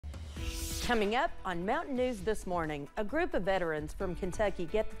Coming up on Mountain News this morning, a group of veterans from Kentucky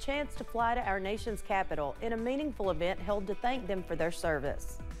get the chance to fly to our nation's capital in a meaningful event held to thank them for their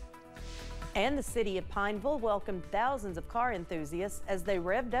service. And the city of Pineville welcomed thousands of car enthusiasts as they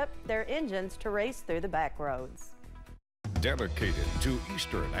revved up their engines to race through the back roads. Dedicated to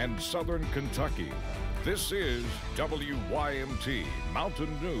Eastern and Southern Kentucky, this is WYMT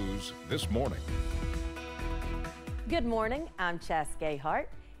Mountain News This Morning. Good morning, I'm Chas Gayhart.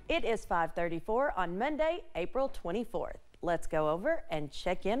 It is 5:34 on Monday, April 24th. Let's go over and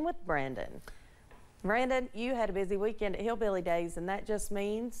check in with Brandon. Brandon, you had a busy weekend at Hillbilly Days, and that just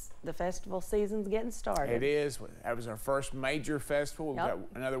means the festival season's getting started. It is. That was our first major festival. We've got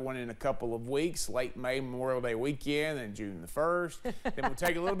another one in a couple of weeks, late May, Memorial Day weekend, and June the 1st. Then we'll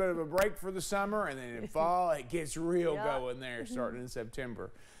take a little bit of a break for the summer, and then in fall, it gets real going there, starting in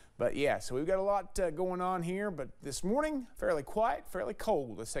September. But yeah, so we've got a lot going on here, but this morning, fairly quiet, fairly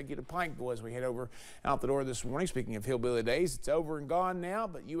cold. Let's take you to Pikeville as we head over out the door this morning. Speaking of Hillbilly Days, it's over and gone now,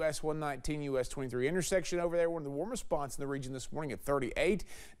 but US 119, US 23 intersection over there, one of the warmest spots in the region this morning at 38.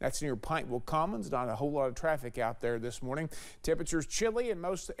 That's near Pikeville Commons. Not a whole lot of traffic out there this morning. Temperatures chilly in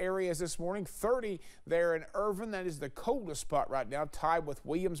most areas this morning. 30 there in Irvin. That is the coldest spot right now, tied with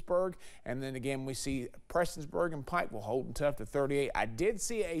Williamsburg. And then again, we see Prestonsburg and Pikeville holding tough to 38. I did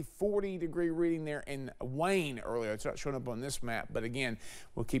see a 40-degree reading there in Wayne earlier. It's not showing up on this map, but again,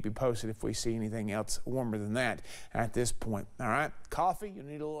 we'll keep you posted if we see anything else warmer than that at this point. All right, coffee, you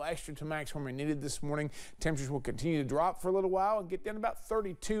need a little extra to maximum needed this morning. Temperatures will continue to drop for a little while and get down about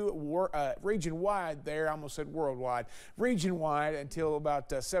 32 region-wide there. I almost said worldwide. Region-wide until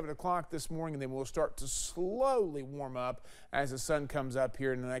about 7 o'clock this morning, and then we'll start to slowly warm up as the sun comes up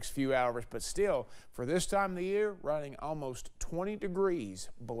here in the next few hours. But still, for this time of the year, running almost 20 degrees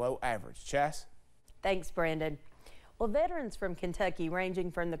below average. Chas? Thanks, Brandon. Well, veterans from Kentucky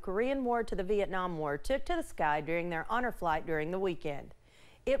ranging from the Korean War to the Vietnam War took to the sky during their honor flight during the weekend.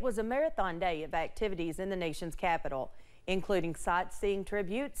 It was a marathon day of activities in the nation's capital, including sightseeing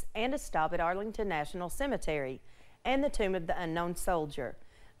tributes and a stop at Arlington National Cemetery and the Tomb of the Unknown Soldier.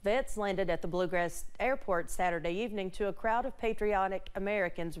 Vets landed at the Bluegrass Airport Saturday evening to a crowd of patriotic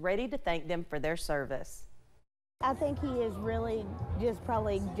Americans ready to thank them for their service. I think he is really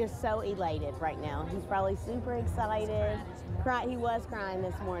probably so elated right now. He's probably super excited. He was crying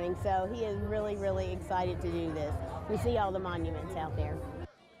this morning, so he is really, really excited to do this. We see all the monuments out there.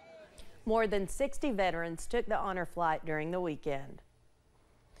 More than 60 veterans took the honor flight during the weekend.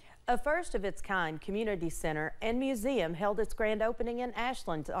 A first-of-its-kind community center and museum held its grand opening in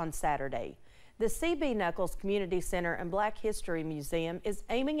Ashland on Saturday. The C.B. Nuckolls Community Center and Black History Museum is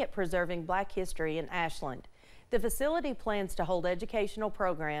aiming at preserving Black history in Ashland. The facility plans to hold educational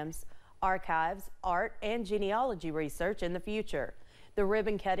programs, archives, art, and genealogy research in the future. The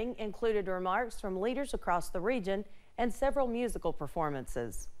ribbon cutting included remarks from leaders across the region and several musical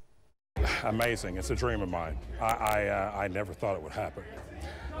performances. Amazing. It's a dream of mine. I never thought it would happen.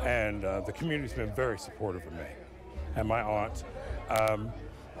 And the community's been very supportive of me. And my aunt,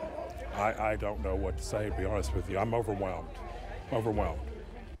 I don't know what to say, to be honest with you. I'm overwhelmed.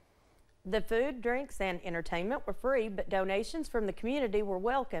 The food, drinks, and entertainment were free, but donations from the community were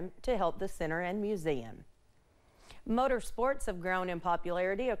welcome to help the center and museum. Motorsports have grown in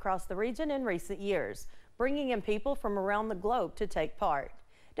popularity across the region in recent years, bringing in people from around the globe to take part.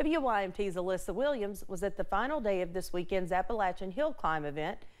 WYMT's Alyssa Williams was at the final day of this weekend's Appalachian Hill Climb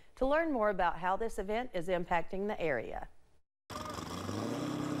event to learn more about how this event is impacting the area.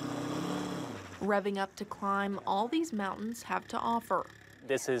 Revving up to climb all these mountains have to offer.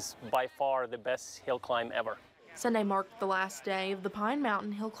 This is by far the best hill climb ever. Sunday marked the last day of the Pine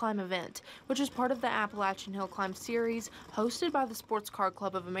Mountain Hill Climb event, which is part of the Appalachian Hill Climb series hosted by the Sports Car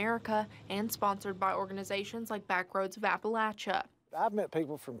Club of America and sponsored by organizations like Backroads of Appalachia. I've met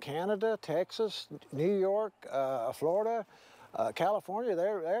people from Canada, Texas, New York, Florida, California.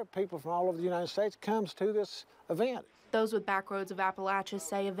 There are people from all over the United States comes to this event. Those with Backroads of Appalachia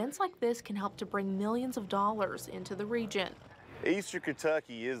say events like this can help to bring millions of dollars into the region. Eastern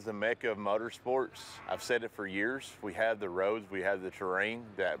Kentucky is the mecca of motorsports. I've said it for years. We have the roads, we have the terrain,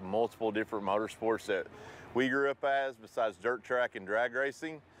 that multiple different motorsports that we grew up as, besides dirt track and drag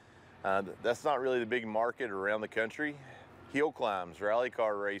racing. That's not really the big market around the country. Hill climbs, rally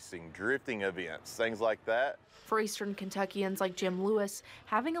car racing, drifting events, things like that. For Eastern Kentuckians like Jim Lewis,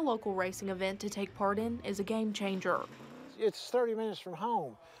 having a local racing event to take part in is a game changer. It's 30 minutes from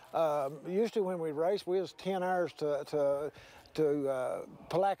home. Usually when we race, we was 10 hours to to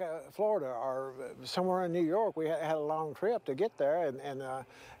Palatka, Florida, or somewhere in New York. We had a long trip to get there, and it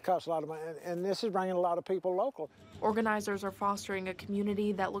cost a lot of money. And this is bringing a lot of people local. Organizers are fostering a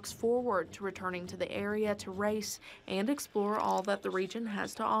community that looks forward to returning to the area to race and explore all that the region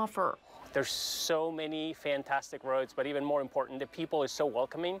has to offer. There's so many fantastic roads, but even more important, the people is so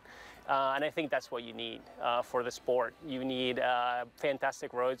welcoming. And I think that's what you need for the sport. You need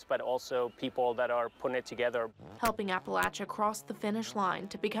fantastic roads, but also people that are putting it together. Helping Appalachia cross the finish line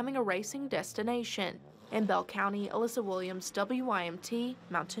to becoming a racing destination. In Bell County, Alyssa Williams, WYMT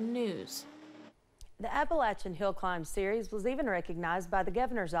Mountain News. The Appalachian Hill Climb Series was even recognized by the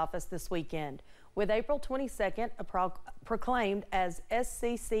governor's office this weekend, with April 22nd proclaimed as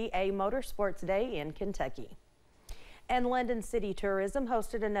SCCA Motorsports Day in Kentucky. And London City Tourism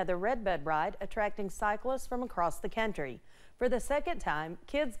hosted another Redbud ride, attracting cyclists from across the country. For the second time,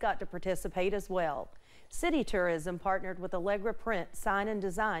 kids got to participate as well. City Tourism partnered with Allegra Print Sign and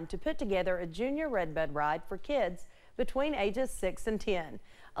Design to put together a junior Redbud ride for kids between ages 6 and 10.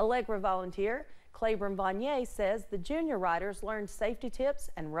 Allegra volunteer Claiborne Vanier says the junior riders learned safety tips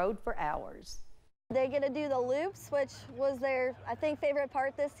and rode for hours. They get to do the loops, which was their, I think, favorite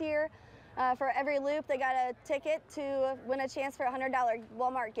part this year. For every loop, they got a ticket to win a chance for a $100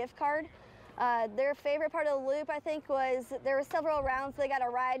 Walmart gift card. Their favorite part of the loop, I think, was there were several rounds they got to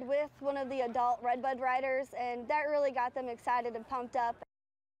ride with one of the adult Redbud riders, and that really got them excited and pumped up.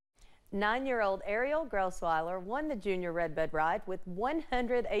 9-year-old Ariel Grossweiler won the junior Redbud ride with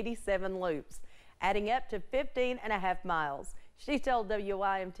 187 loops, adding up to 15.5 miles. She told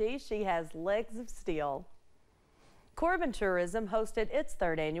WYMT she has legs of steel. Corbin Tourism hosted its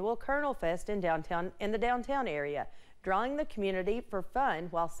 3rd annual Colonel Fest in the downtown area, drawing the community for fun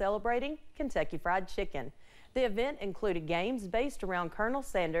while celebrating Kentucky Fried Chicken. The event included games based around Colonel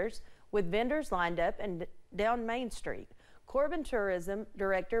Sanders, with vendors lined up and down Main Street. Corbin Tourism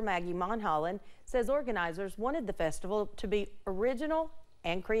Director Maggie Monholland says organizers wanted the festival to be original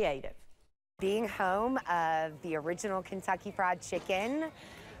and creative. Being home of the original Kentucky Fried Chicken,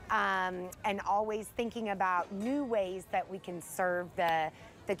 and always thinking about new ways that we can serve the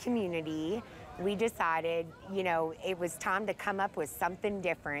community, we decided, you know, it was time to come up with something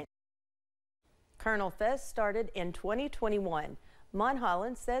different. Colonel Fest started in 2021.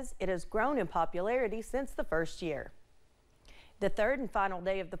 Monholland says it has grown in popularity since the first year. The 3rd and final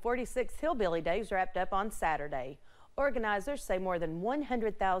day of the 46th Hillbilly Days wrapped up on Saturday. Organizers say more than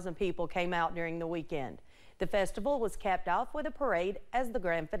 100,000 people came out during the weekend. The festival was capped off with a parade as the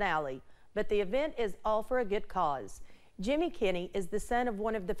grand finale, but the event is all for a good cause. Jimmy Kinney is the son of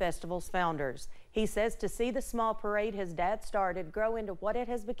one of the festival's founders. He says to see the small parade his dad started grow into what it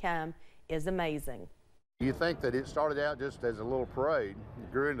has become is amazing. You think that it started out just as a little parade,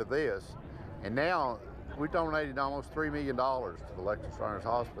 it grew into this, and now we donated almost $3 million to the Lexington Shriners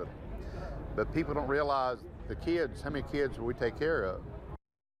Hospital. But people don't realize the kids, how many kids we take care of.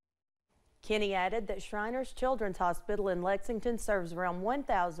 Kinney added that Shriners Children's Hospital in Lexington serves around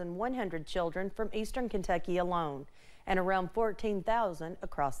 1,100 children from eastern Kentucky alone, and around 14,000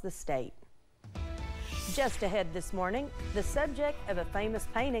 across the state. Just ahead this morning, the subject of a famous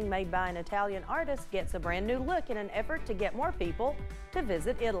painting made by an Italian artist gets a brand new look in an effort to get more people to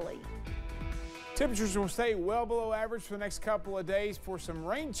visit Italy. Temperatures will stay well below average for the next couple of days for some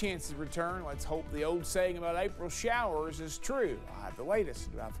rain chances return. Let's hope the old saying about April showers is true. I'll have the latest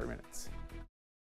in about 3 minutes.